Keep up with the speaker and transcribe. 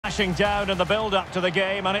lashing down in the build-up to the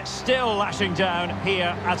game, and it's still lashing down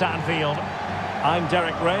here at Anfield. I'm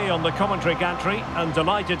Derek Ray on the commentary gantry, and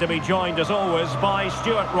delighted to be joined as always by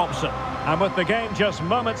Stuart Robson. And with the game just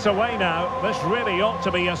moments away now, this really ought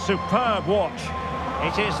to be a superb watch.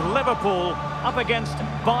 It is Liverpool up against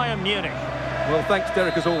Bayern Munich. Well, thanks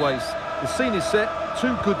Derek as always. The scene is set,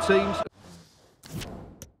 two good teams.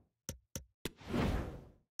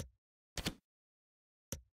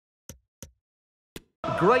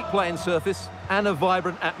 Great playing surface and a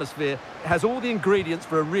vibrant atmosphere. It has all the ingredients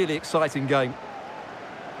for a really exciting game.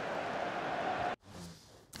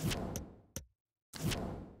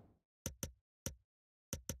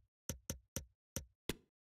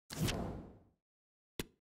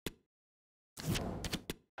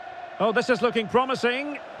 Oh, this is looking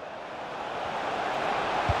promising.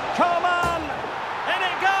 Come on! In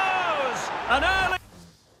it goes! An early...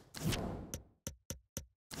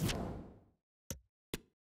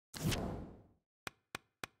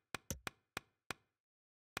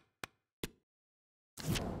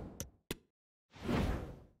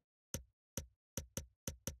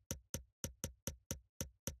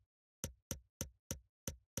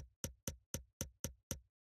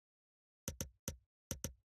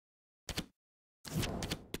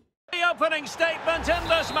 The opening statement in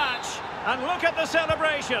this match, and look at the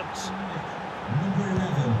celebrations.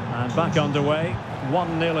 And back underway,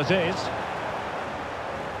 1-0 it is.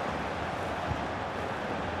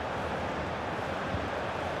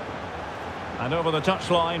 And over the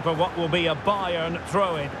touchline for what will be a Bayern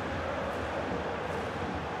throw-in.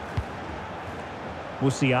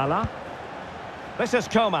 Musiala. This is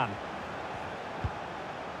Coman.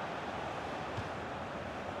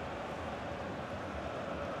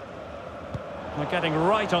 They're getting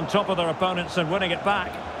right on top of their opponents and winning it back.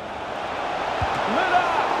 Müller!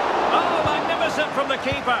 Oh, magnificent from the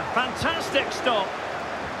keeper. Fantastic stop.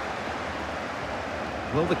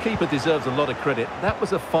 Well, the keeper deserves a lot of credit. That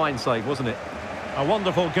was a fine save, wasn't it? A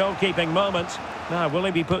wonderful goalkeeping moment. Now, will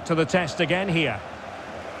he be put to the test again here?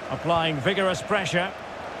 Applying vigorous pressure.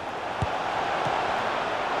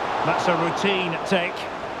 That's a routine take.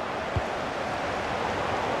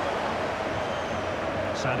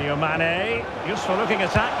 Sadio Mane, useful looking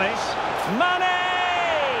attack this. Mane!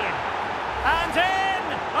 And in!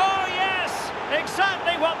 Oh yes!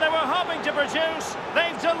 Exactly what they were hoping to produce.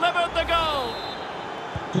 They've delivered the goal.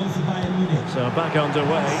 So back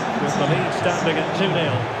underway with the lead standing at 2-0.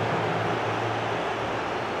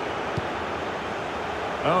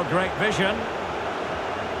 Oh, great vision.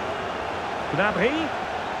 Gnabry.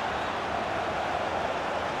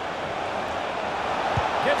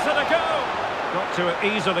 Gives it a go. Got to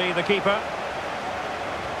it easily, the keeper.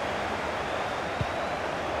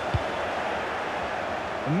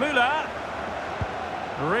 Müller.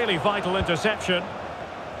 Really vital interception.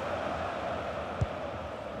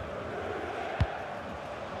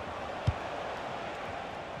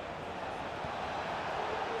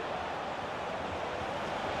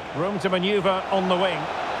 Room to manoeuvre on the wing,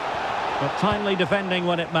 but timely defending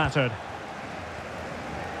when it mattered.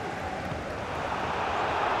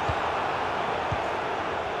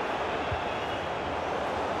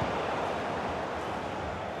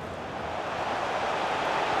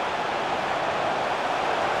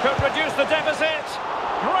 Could reduce the deficit.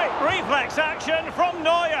 Great reflex action from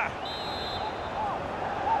Neuer.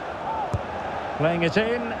 Playing it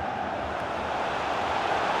in.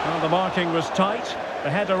 Well, the marking was tight. The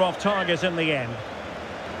header off target in the end.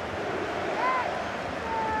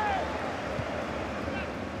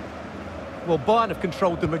 Well, Bayern have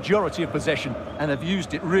controlled the majority of possession and have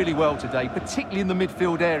used it really well today, particularly in the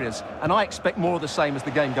midfield areas. And I expect more of the same as the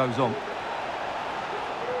game goes on.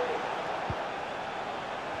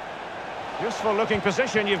 Useful looking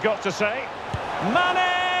position, you've got to say.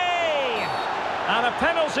 Mane! And a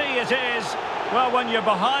penalty it is. Well, when you're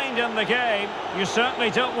behind in the game, you certainly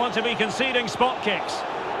don't want to be conceding spot kicks.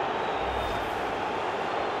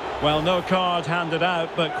 Well, no card handed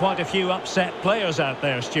out, but quite a few upset players out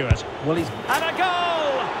there, Stuart. Well, he's... And a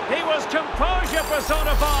goal! He was composure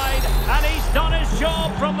personified, and he's done his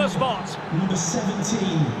job from the spot. Number 17,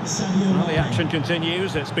 Sadio Well, the action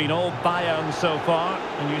continues. It's been all Bayern so far,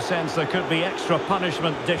 and you sense there could be extra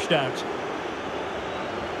punishment dished out.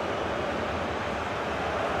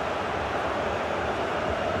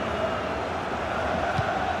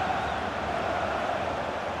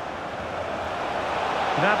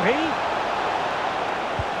 Gnabry.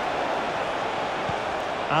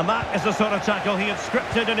 And that is the sort of tackle he had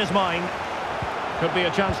scripted in his mind. Could be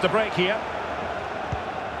a chance to break here.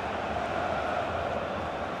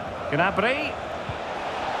 Gnabry.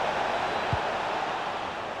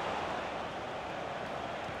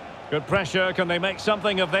 Good pressure, can they make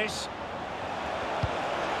something of this?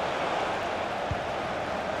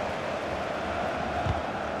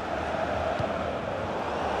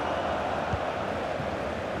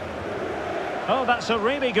 Oh, that's a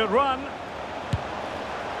really good run.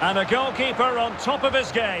 And a goalkeeper on top of his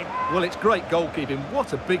game. Well, it's great goalkeeping.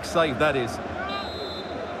 What a big save that is.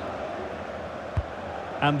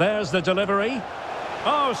 And there's the delivery.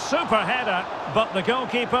 Oh, super header, but the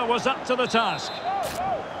goalkeeper was up to the task.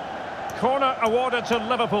 Corner awarded to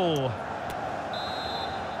Liverpool.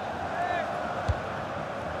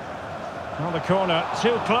 Well, the corner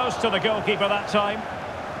too close to the goalkeeper that time.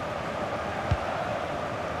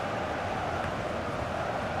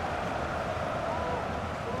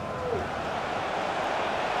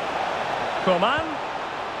 Coman.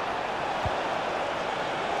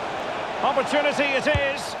 Opportunity it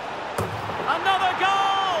is. Another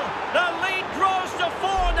goal! The lead grows to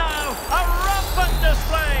 4 now. A rampant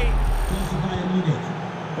display. Bayern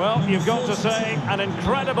Munich. Well, you've got to say, an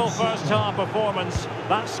incredible first-half performance.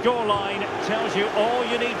 That scoreline tells you all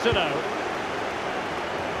you need to know.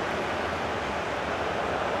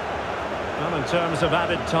 Well, in terms of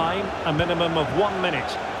added time, a minimum of 1 minute.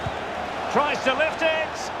 Tries to lift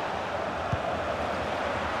it.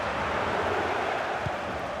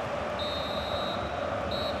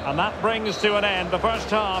 And that brings to an end the first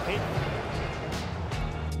half.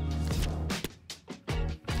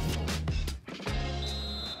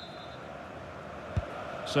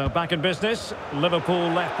 So back in business, Liverpool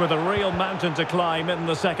left with a real mountain to climb in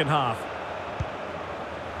the second half.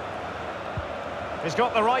 He's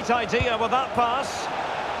got the right idea with that pass.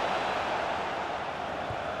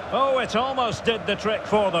 Oh, it almost did the trick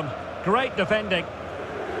for them. Great defending.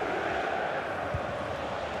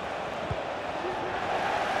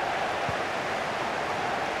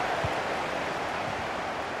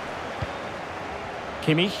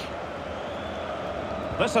 Kimmich.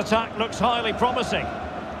 This attack looks highly promising.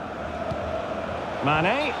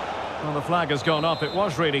 Mane. Well, the flag has gone up. It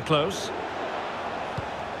was really close.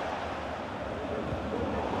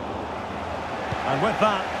 And with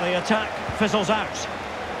that, the attack fizzles out.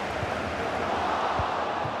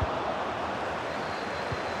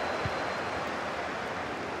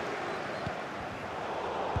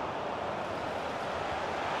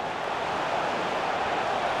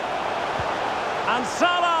 And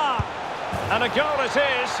Salah! And a goal it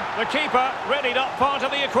is. The keeper readied up part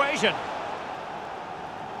of the equation.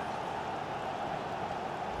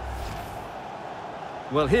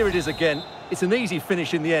 Well, here it is again. It's an easy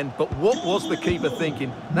finish in the end, but what was the keeper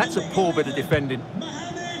thinking? That's a poor bit of defending.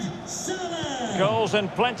 Mohamed Salah. Goals in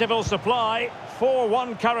plentiful supply.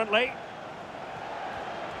 4-1 currently.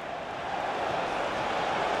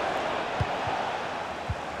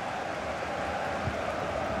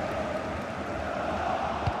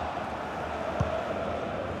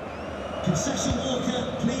 Concession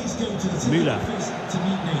worker, please go to the ticket Müller. office to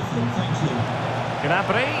meet Nathan. Thank you.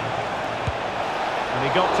 Gnabry. And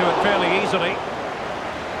he got to it fairly easily.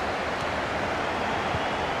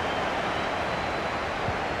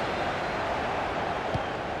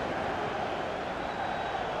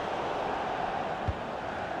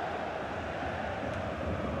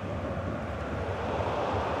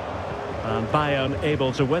 And Bayern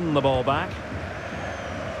able to win the ball back.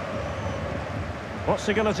 What's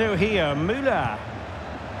he going to do here? Müller.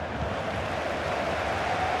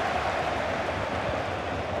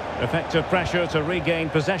 Effective pressure to regain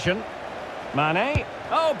possession. Mane.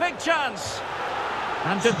 Oh, big chance.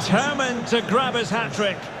 And determined to grab his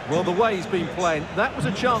hat-trick. Well, the way he's been playing, that was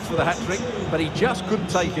a chance for the hat-trick, but he just couldn't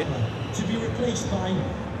take it. To be replaced by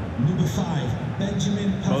number 5,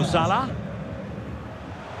 Benjamin Pavard. Salah.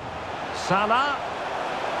 Salah.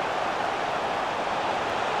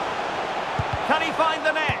 Can he find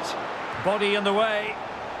the net? Body in the way.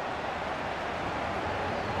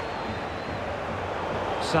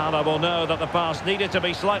 Salah will know that the pass needed to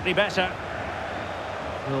be slightly better.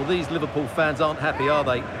 Well, these Liverpool fans aren't happy, are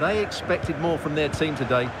they? They expected more from their team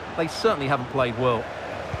today. They certainly haven't played well.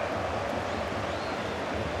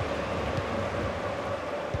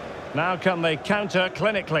 Now can they counter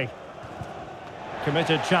clinically?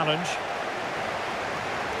 Committed challenge.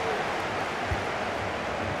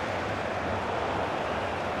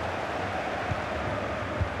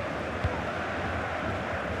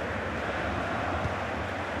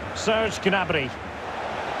 Serge Gnabry.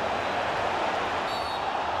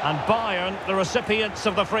 And Bayern, the recipients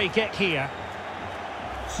of the free kick here.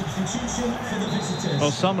 Substitution for the visitors.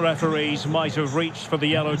 Well, some referees might have reached for the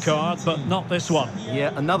yellow card, but not this one.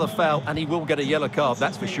 Yeah, another foul, and he will get a yellow card,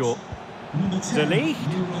 that's for sure. Number 10, De Ligt.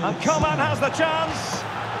 And Coman has the chance.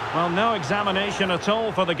 Well, no examination at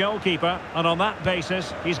all for the goalkeeper, and on that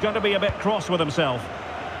basis, he's going to be a bit cross with himself.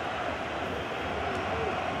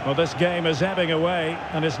 Well, this game is ebbing away,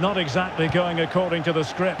 and it's not exactly going according to the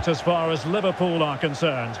script as far as Liverpool are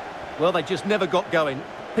concerned. Well, they just never got going.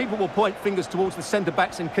 People will point fingers towards the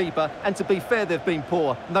centre-backs and keeper, and to be fair, they've been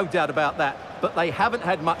poor, no doubt about that. But they haven't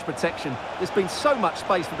had much protection. There's been so much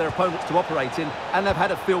space for their opponents to operate in, and they've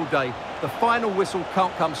had a field day. The final whistle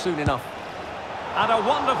can't come soon enough. And a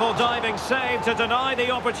wonderful diving save to deny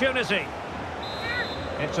the opportunity.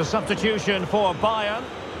 It's a substitution for Bayern.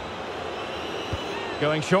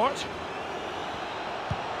 Going short.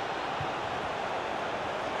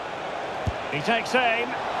 He takes aim.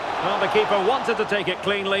 Well, the keeper wanted to take it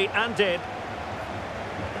cleanly and did.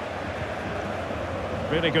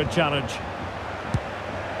 Really good challenge.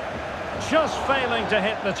 Just failing to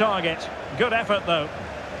hit the target. Good effort, though.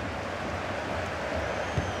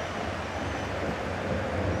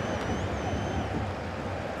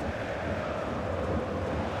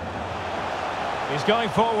 He's going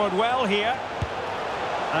forward well here.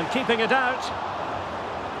 And keeping it out.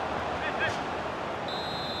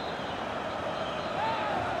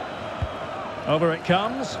 Over it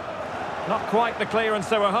comes. Not quite the clearance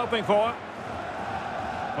they were hoping for.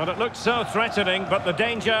 But it looked so threatening, but the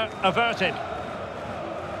danger averted.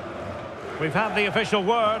 We've had the official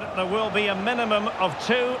word. There will be a minimum of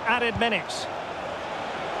 2 added minutes.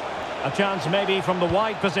 A chance maybe from the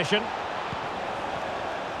wide position.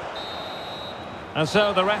 And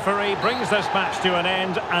so the referee brings this match to an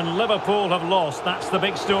end, and Liverpool have lost. That's the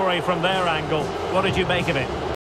big story from their angle. What did you make of it?